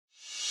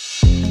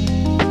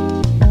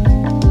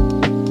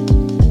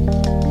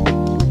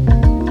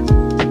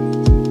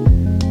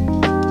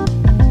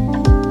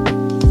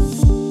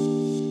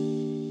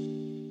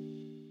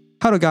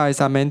Hello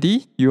guys, I'm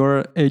Andy,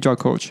 your Agile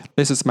coach.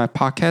 This is my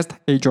podcast,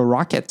 Agile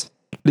Rocket.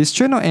 This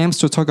channel aims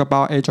to talk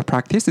about Agile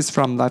practices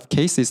from life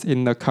cases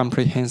in a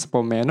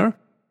comprehensible manner,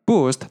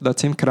 boost the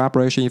team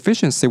collaboration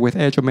efficiency with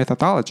Agile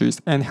methodologies,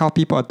 and help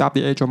people adopt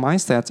the Agile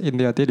mindset in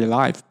their daily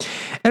life.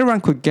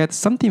 Everyone could get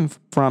something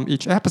from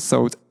each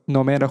episode,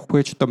 no matter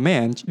which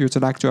domain you'd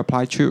like to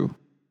apply to.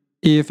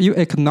 If you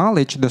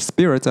acknowledge the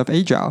spirit of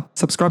Agile,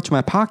 subscribe to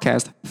my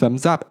podcast,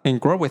 thumbs up,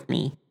 and grow with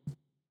me.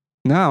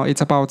 Now it's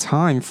about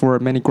time for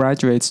many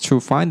graduates to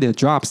find their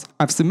jobs.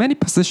 I've seen many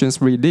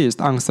positions released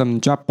on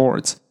some job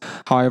boards.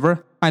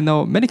 However, I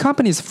know many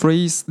companies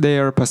freeze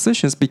their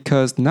positions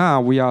because now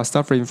we are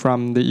suffering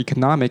from the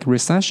economic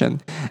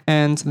recession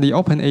and the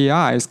open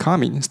AI is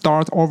coming,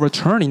 start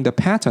overturning the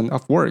pattern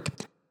of work.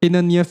 In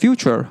the near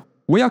future,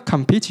 we are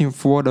competing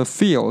for the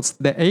fields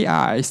that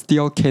AI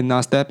still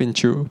cannot step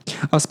into,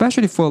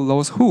 especially for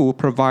those who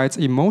provide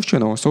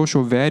emotional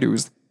social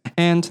values.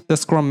 And the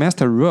Scrum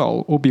Master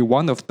role will be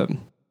one of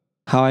them.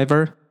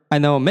 However, I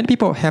know many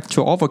people have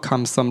to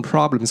overcome some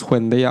problems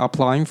when they are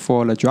applying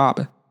for a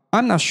job.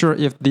 I'm not sure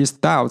if these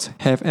doubts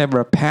have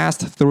ever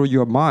passed through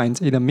your mind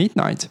in the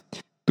midnight.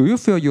 Do you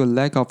feel you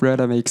lack of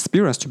relevant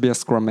experience to be a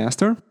Scrum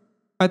Master?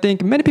 I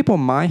think many people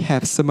might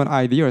have similar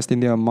ideas in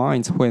their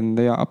minds when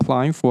they are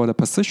applying for the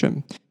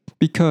position,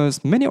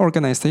 because many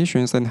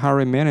organizations and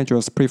hiring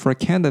managers prefer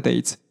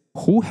candidates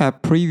who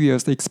have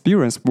previous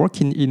experience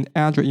working in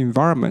agile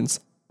environments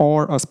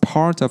or as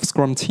part of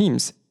Scrum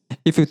teams.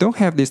 If you don't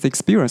have this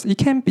experience, it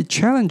can be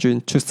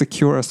challenging to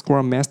secure a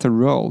Scrum Master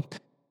role,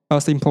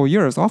 as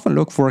employers often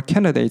look for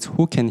candidates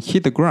who can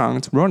hit the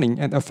ground running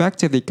and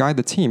effectively guide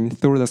the team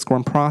through the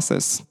Scrum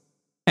process.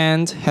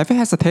 And have you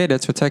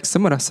hesitated to take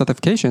similar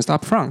certifications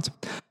up front?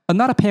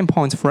 Another pain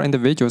point for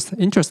individuals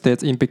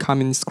interested in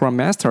becoming Scrum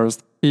Masters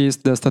is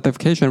the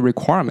certification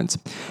requirement.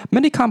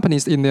 Many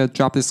companies in their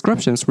job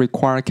descriptions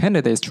require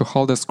candidates to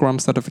hold a Scrum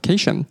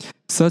certification,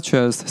 such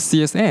as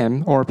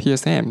CSM or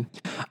PSM.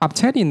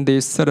 Obtaining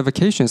these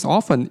certifications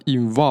often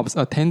involves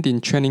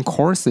attending training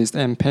courses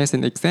and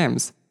passing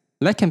exams.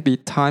 That can be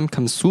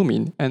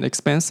time-consuming and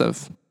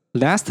expensive.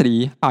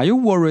 Lastly, are you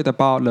worried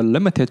about the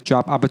limited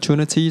job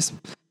opportunities?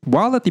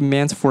 While the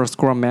demand for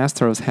Scrum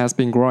Masters has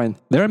been growing,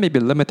 there may be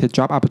limited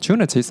job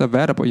opportunities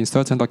available in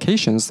certain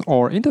locations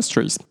or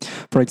industries.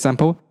 For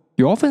example,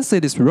 you often see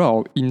this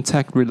role in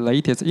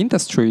tech-related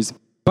industries,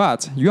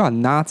 but you are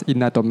not in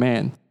that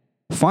domain.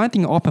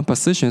 Finding open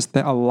positions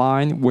that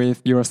align with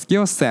your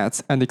skill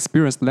sets and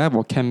experience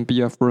level can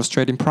be a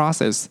frustrating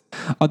process.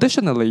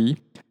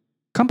 Additionally,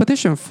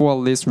 competition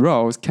for these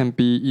roles can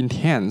be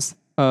intense,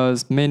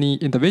 as many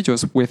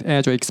individuals with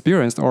agile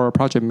experience or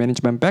project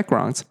management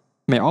backgrounds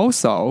may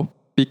also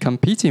be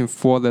competing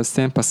for the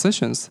same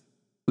positions.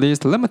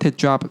 These limited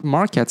job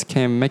markets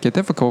can make it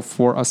difficult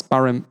for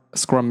aspiring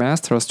Scrum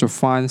Masters to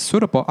find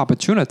suitable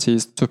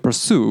opportunities to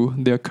pursue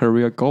their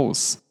career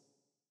goals.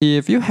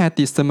 If you had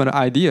these similar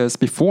ideas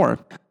before,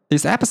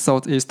 this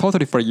episode is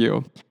totally for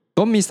you.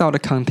 Don't miss out the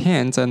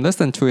content and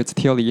listen to it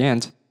till the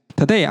end.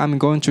 Today, I'm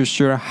going to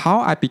share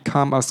how I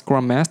become a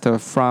Scrum Master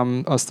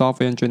from a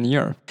software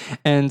engineer,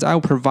 and I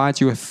will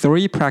provide you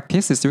 3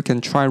 practices you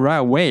can try right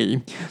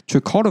away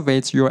to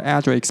cultivate your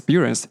agile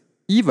experience,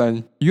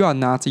 even you are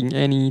not in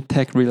any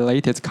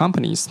tech-related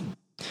companies.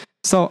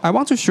 So I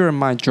want to share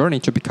my journey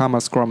to become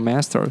a Scrum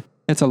Master.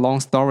 It's a long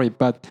story,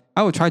 but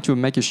I will try to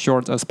make it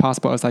short as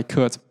possible as I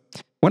could.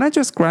 When I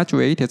just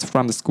graduated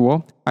from the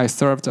school, I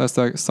served as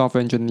a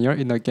software engineer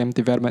in a game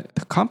development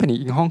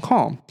company in Hong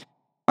Kong.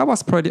 I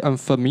was pretty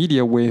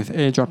unfamiliar with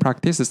agile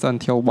practices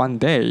until one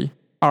day,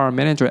 our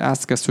manager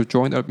asked us to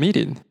join a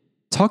meeting,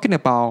 talking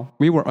about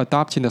we were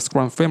adopting the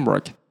Scrum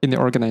framework in the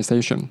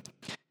organization.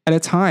 At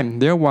the time,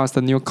 there was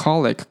a new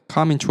colleague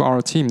coming to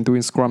our team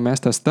doing Scrum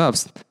Master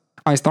stuffs.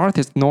 I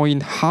started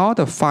knowing how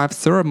the 5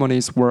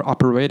 ceremonies were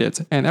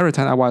operated, and every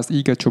time I was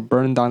eager to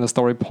burn down the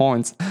story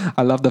points.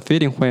 I loved the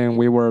feeling when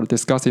we were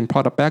discussing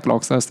product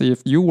backlogs as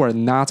if you were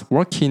not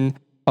working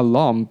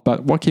alone,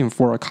 but working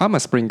for a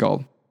common sprint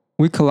goal.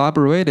 We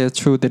collaborated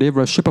to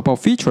deliver shippable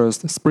features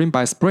sprint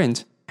by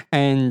sprint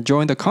and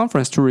joined the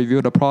conference to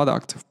review the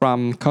product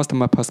from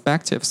customer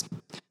perspectives.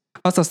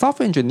 As a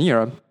software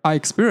engineer, I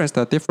experienced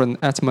a different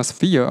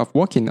atmosphere of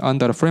working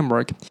under the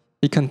framework.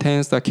 It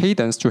contains a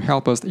cadence to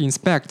help us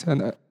inspect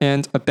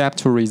and adapt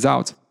to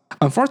results.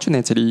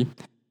 Unfortunately,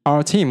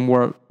 our team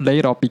were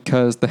laid off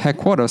because the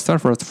headquarters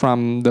suffered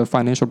from the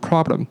financial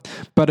problem,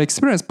 but the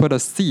experience put a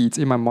seed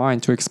in my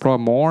mind to explore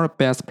more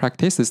best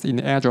practices in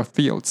agile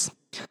fields.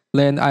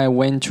 Then I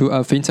went to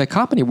a fintech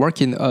company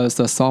working as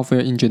a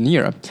software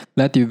engineer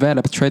that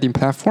developed trading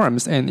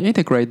platforms and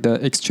integrate the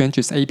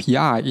exchange's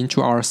API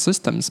into our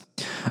systems.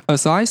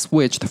 As I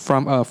switched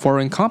from a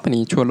foreign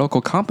company to a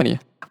local company,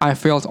 I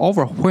felt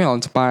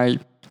overwhelmed by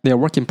their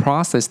working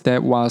process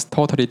that was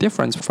totally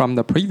different from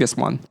the previous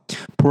one.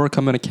 Poor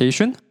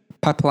communication,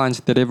 pipeline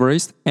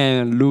deliveries,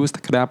 and loose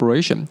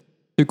collaboration.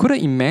 You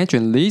couldn't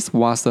imagine this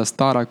was a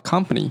startup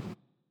company.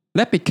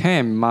 That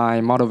became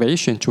my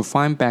motivation to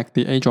find back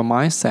the agile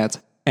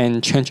mindset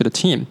and change the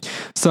team.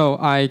 So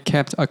I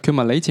kept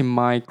accumulating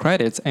my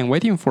credits and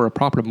waiting for a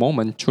proper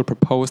moment to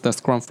propose the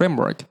Scrum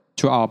framework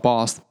to our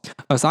boss.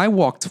 As I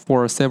worked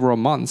for several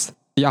months,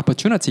 the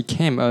opportunity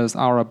came as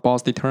our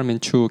boss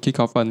determined to kick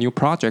off a new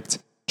project,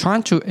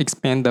 trying to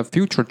expand the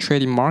future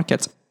trading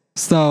market.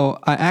 So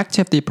I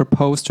actively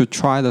proposed to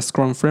try the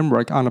Scrum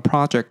framework on the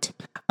project.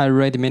 I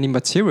read many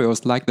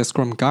materials like the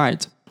Scrum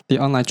Guide, the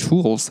online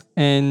tools,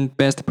 and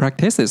best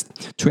practices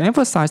to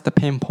emphasize the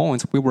pain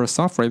points we were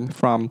suffering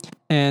from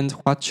and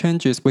what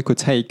changes we could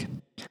take.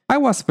 I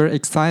was very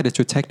excited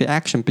to take the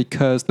action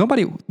because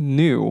nobody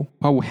knew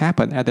what would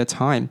happen at that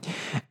time,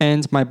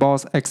 and my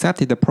boss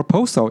accepted the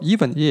proposal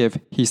even if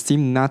he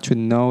seemed not to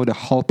know the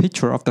whole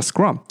picture of the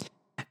Scrum.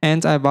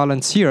 And I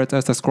volunteered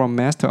as the Scrum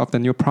Master of the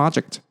new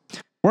project.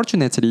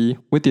 Fortunately,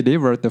 we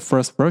delivered the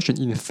first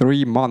version in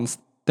 3 months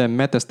that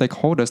met the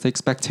stakeholders'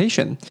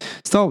 expectation.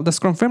 So the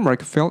Scrum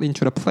framework fell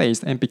into the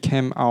place and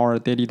became our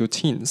daily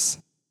routines.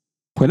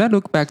 When I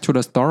look back to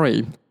the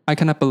story, I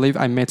cannot believe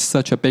I made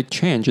such a big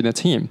change in the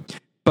team.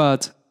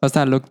 But as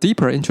I look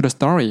deeper into the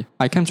story,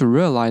 I came to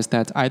realize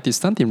that I did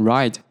something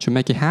right to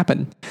make it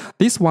happen.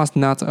 This was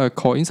not a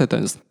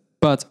coincidence,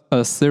 but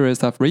a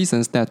series of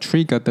reasons that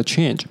triggered the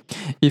change.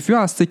 If you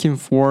are seeking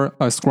for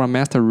a Scrum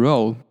Master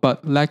role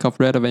but lack of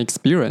relevant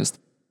experience,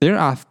 there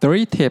are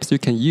 3 tips you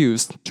can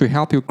use to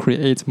help you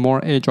create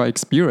more agile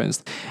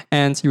experience,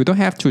 and you don't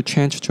have to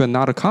change to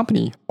another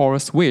company or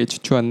switch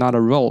to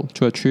another role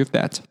to achieve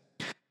that.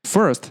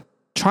 First,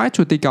 try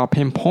to dig out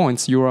pain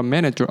points your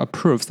manager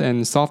approves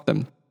and solve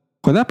them.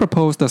 When I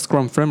proposed the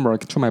Scrum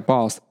framework to my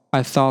boss,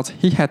 I thought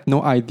he had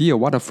no idea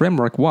what the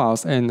framework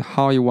was and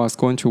how it was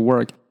going to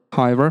work.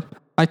 However,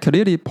 I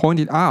clearly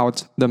pointed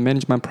out the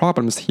management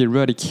problems he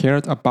really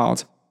cared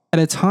about. At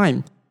the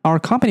time, our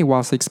company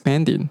was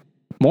expanding.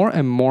 More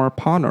and more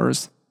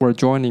partners were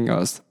joining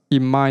us.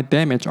 It might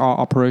damage our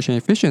operation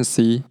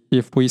efficiency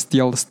if we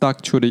still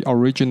stuck to the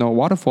original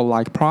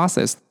waterfall-like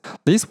process.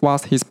 This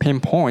was his pain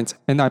point,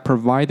 and I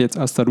provided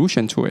a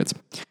solution to it.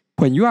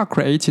 When you are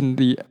creating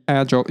the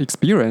agile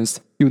experience,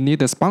 you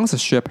need a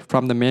sponsorship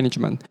from the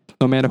management,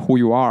 no matter who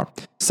you are.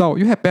 So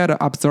you had better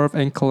observe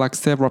and collect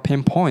several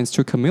pain points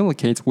to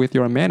communicate with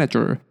your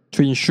manager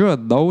to ensure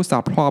those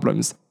are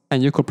problems,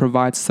 and you could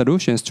provide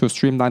solutions to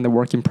streamline the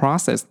working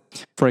process.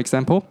 For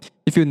example,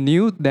 if you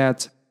knew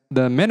that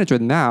the manager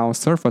now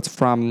suffers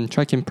from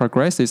tracking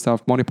progresses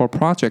of multiple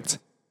projects,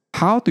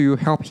 how do you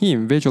help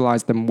him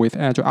visualize them with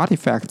agile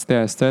artifacts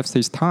that saves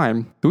his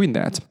time doing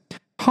that?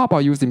 How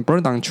about using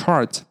burn-down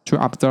charts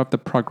to observe the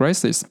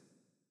progresses?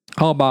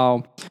 How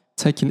about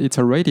taking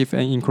iterative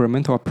and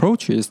incremental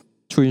approaches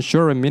to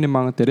ensure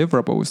minimum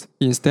deliverables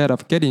instead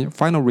of getting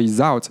final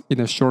results in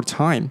a short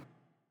time?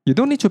 You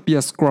don't need to be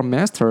a Scrum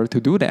Master to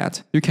do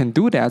that. You can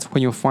do that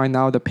when you find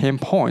out the pain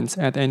points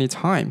at any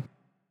time.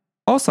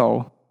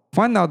 Also,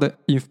 find out the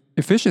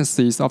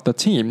efficiencies of the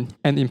team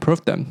and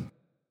improve them.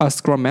 A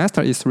Scrum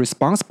Master is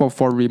responsible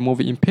for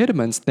removing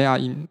impediments that are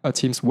in a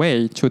team's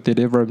way to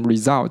deliver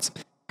results.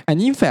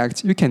 And in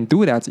fact, you can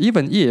do that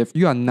even if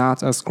you are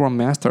not a Scrum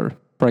Master.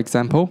 For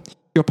example,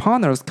 your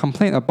partners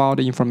complain about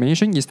the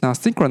information is not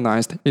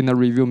synchronized in a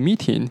review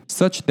meeting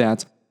such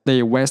that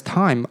they waste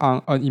time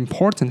on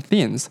unimportant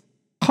things.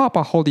 How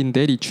about holding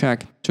daily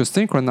check to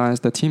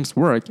synchronize the team's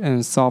work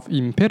and solve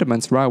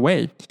impediments right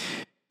away?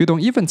 You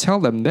don't even tell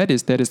them that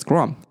is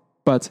Scrum,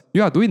 but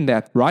you are doing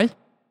that, right?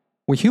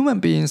 We human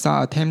beings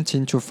are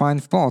attempting to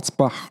find faults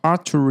but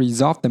hard to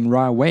resolve them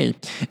right away.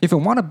 If you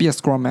want to be a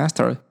Scrum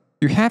Master,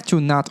 you have to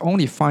not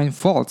only find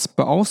faults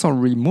but also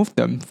remove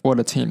them for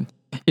the team.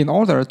 In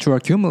order to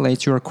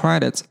accumulate your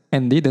credits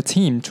and lead the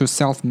team to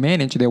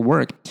self-manage their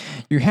work,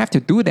 you have to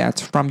do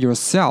that from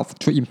yourself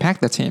to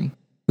impact the team.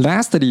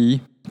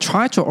 Lastly,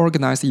 try to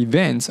organize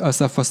events as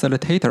a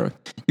facilitator.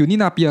 You need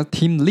not be a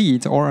team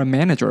lead or a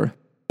manager,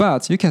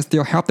 but you can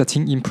still help the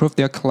team improve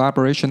their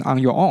collaboration on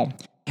your own.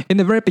 In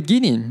the very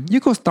beginning, you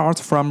could start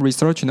from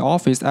researching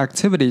office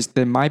activities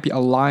that might be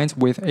aligned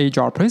with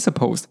Agile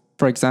principles.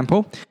 For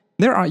example,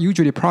 there are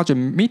usually project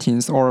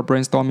meetings or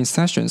brainstorming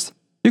sessions.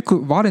 You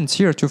could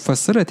volunteer to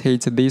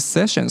facilitate these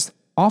sessions,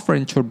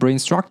 offering to bring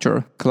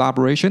structure,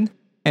 collaboration,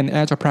 and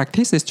agile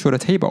practices to the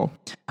table.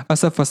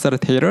 As a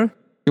facilitator,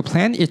 you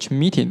plan each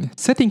meeting,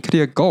 setting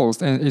clear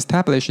goals and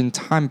establishing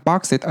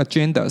time-boxed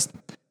agendas.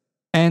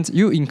 And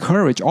you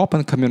encourage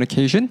open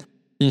communication,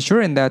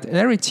 ensuring that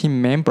every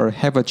team member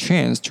have a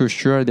chance to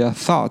share their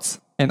thoughts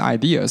and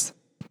ideas.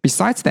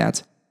 Besides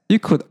that, you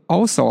could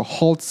also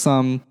hold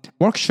some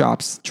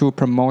workshops to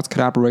promote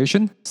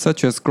collaboration,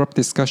 such as group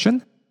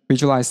discussion,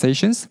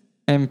 visualizations,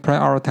 and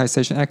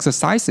prioritization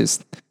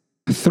exercises.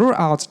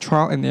 Throughout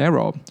trial and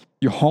error,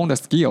 you hone the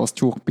skills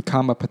to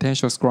become a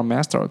potential Scrum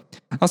Master.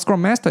 A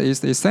Scrum Master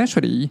is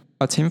essentially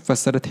a team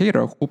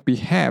facilitator who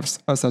behaves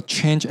as a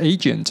change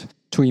agent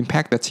to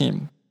impact the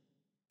team.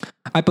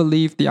 I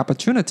believe the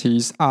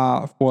opportunities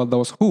are for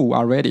those who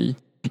are ready.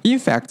 In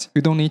fact,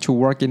 you don't need to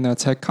work in a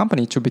tech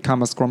company to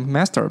become a Scrum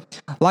Master.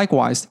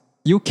 Likewise,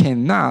 you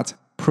cannot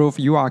prove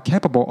you are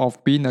capable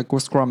of being a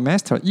good Scrum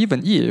Master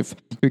even if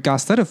you got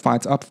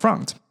certified up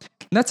front.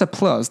 That's a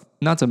plus,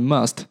 not a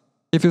must.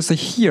 If you sit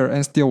here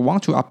and still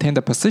want to obtain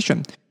the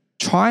position,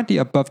 try the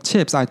above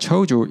tips I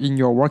told you in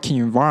your working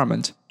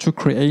environment to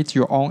create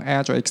your own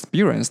agile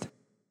experience.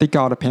 Dig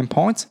out the pain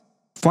points,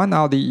 find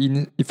out the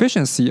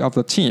inefficiency of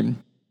the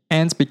team,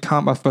 and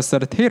become a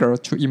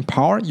facilitator to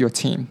empower your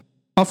team.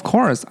 Of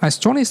course, I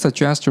strongly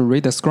suggest you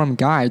read the Scrum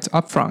Guide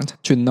upfront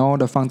to know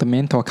the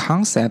fundamental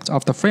concepts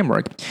of the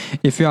framework.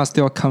 If you are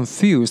still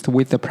confused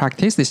with the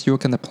practices you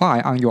can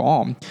apply on your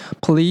own,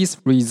 please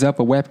reserve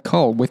a web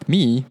call with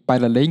me by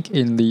the link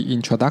in the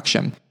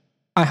introduction.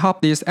 I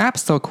hope this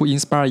episode could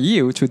inspire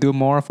you to do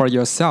more for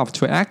yourself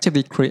to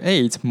actively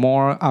create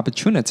more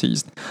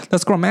opportunities. The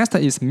Scrum Master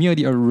is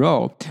merely a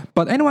role,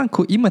 but anyone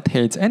could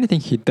imitate anything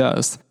he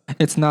does.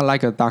 It's not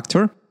like a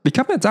doctor.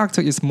 Becoming a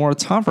doctor is more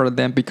tougher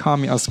than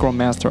becoming a Scrum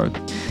Master.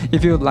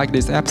 If you like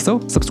this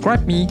episode,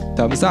 subscribe me,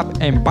 thumbs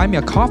up, and buy me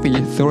a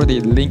coffee through the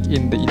link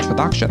in the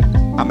introduction.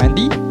 I'm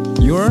Andy,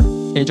 your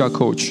Agile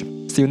Coach.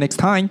 See you next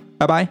time.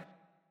 Bye-bye.